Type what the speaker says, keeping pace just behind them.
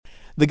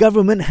The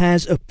government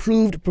has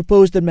approved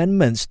proposed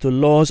amendments to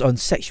laws on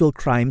sexual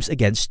crimes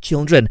against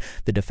children.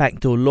 The de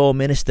facto law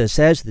minister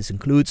says this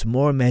includes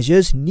more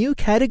measures, new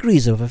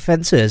categories of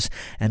offences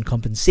and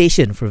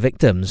compensation for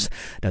victims.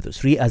 Datuk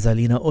Sri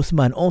Azalina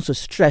Osman also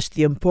stressed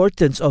the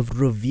importance of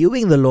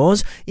reviewing the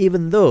laws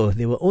even though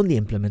they were only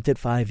implemented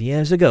 5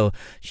 years ago.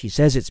 She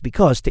says it's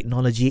because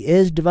technology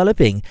is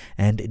developing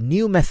and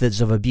new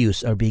methods of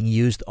abuse are being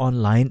used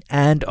online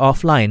and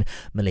offline.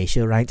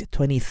 Malaysia ranked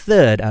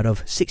 23rd out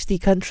of 60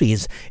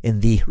 countries in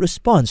the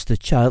response to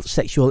child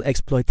sexual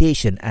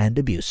exploitation and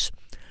abuse.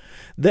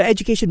 The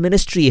Education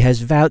Ministry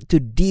has vowed to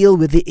deal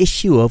with the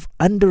issue of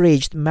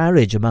underage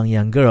marriage among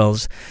young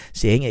girls,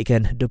 saying it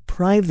can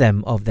deprive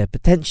them of their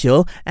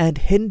potential and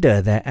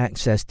hinder their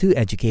access to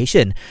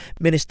education.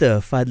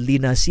 Minister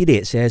Fadlina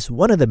Sidek says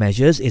one of the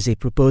measures is a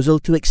proposal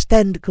to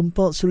extend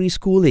compulsory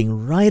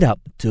schooling right up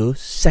to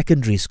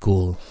secondary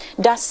school.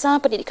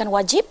 Dasar pendidikan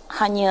wajib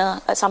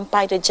hanya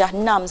sampai darjah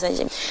 6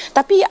 saja.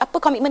 Tapi apa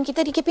komitmen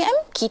kita di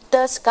KPM?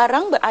 Kita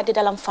sekarang berada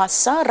dalam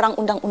fasa rang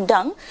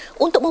undang-undang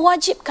untuk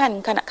mewajibkan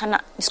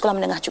kanak-kanak di sekolah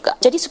menengah juga.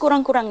 Jadi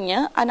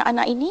sekurang-kurangnya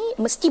anak-anak ini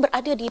mesti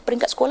berada di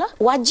peringkat sekolah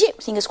wajib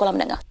sehingga sekolah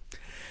menengah.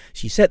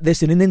 She said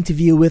this in an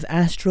interview with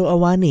Astro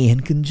Awani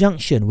in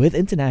conjunction with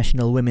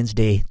International Women's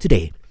Day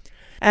today.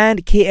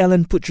 And KL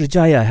and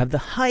Putrajaya have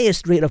the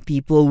highest rate of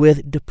people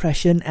with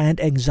depression and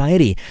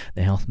anxiety.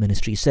 The Health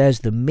Ministry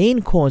says the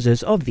main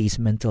causes of these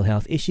mental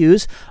health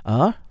issues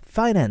are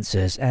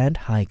finances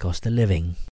and high cost of living.